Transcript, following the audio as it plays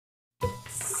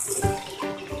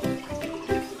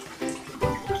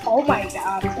Oh my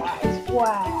god, guys.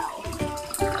 Wow.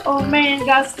 Oh man,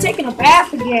 guys, taking a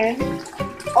bath again.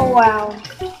 Oh wow.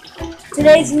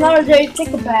 Today's another day to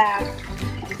take a bath.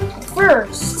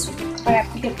 First, I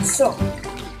have to get the soap.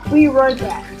 Be right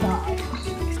back, guys.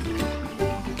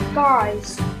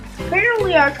 Guys,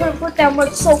 apparently I couldn't put that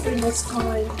much soap in this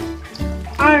time.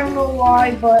 I don't know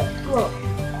why, but look.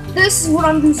 This is what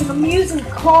I'm using. I'm using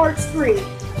Cars Free.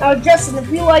 Now, Justin, if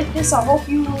you like this, I hope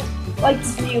you like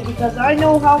this video because I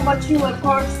know how much you like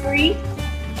Cars Free.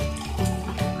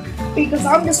 Because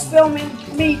I'm just filming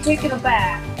me taking a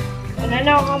bath. And I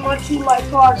know how much you like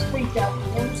Cars Free, Justin.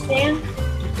 You understand?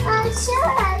 Sure,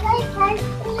 I like Cars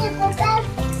Free. It's the best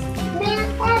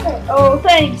man ever. Oh,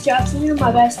 thanks, Justin. You're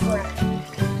my best friend.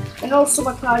 And also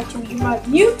my Clyde too.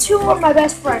 You two are my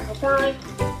best friend, okay?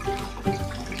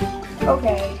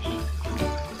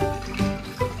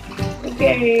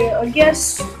 Okay, I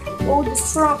guess we'll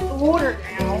just turn off the water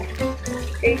now.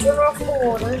 Okay, turn off the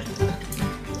water.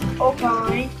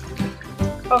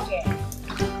 Okay.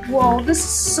 Whoa, this is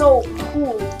so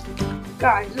cool.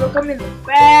 Guys, look, I'm in the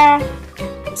bath.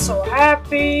 I'm so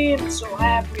happy.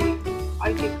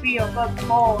 I can be a good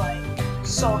boy.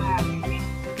 So happy.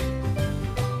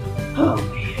 Oh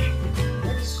man.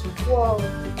 Whoa.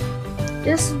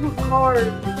 This is the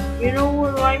card. You know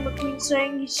what Ryan McQueen's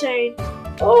saying? He's saying,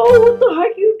 "Oh, what the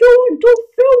heck you doing? Don't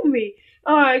film me!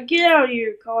 Get out of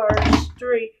here, Cars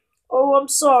 3. Oh, I'm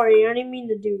sorry. I didn't mean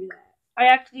to do that. I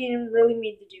actually didn't really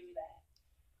mean to do that.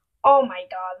 Oh my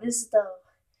god, this is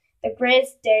the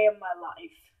greatest day of my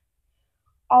life.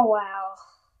 Oh wow.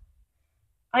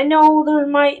 I know there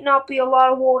might not be a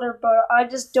lot of water, but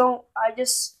there's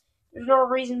no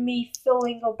reason me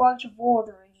filling a bunch of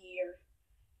water in here.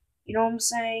 You know what I'm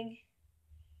saying?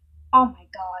 Oh my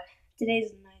god,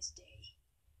 today's a nice day.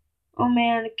 Oh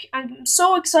man, I'm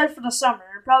so excited for the summer.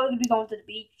 I'm probably gonna be going to the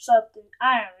beach or something.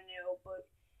 I don't know, but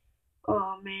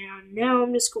oh man, now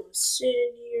I'm just gonna sit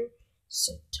in here,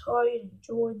 sit tight, and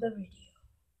enjoy the video.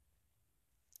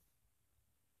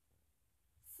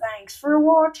 Thanks for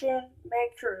watching.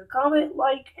 Make sure to comment,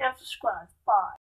 like, and subscribe. Bye.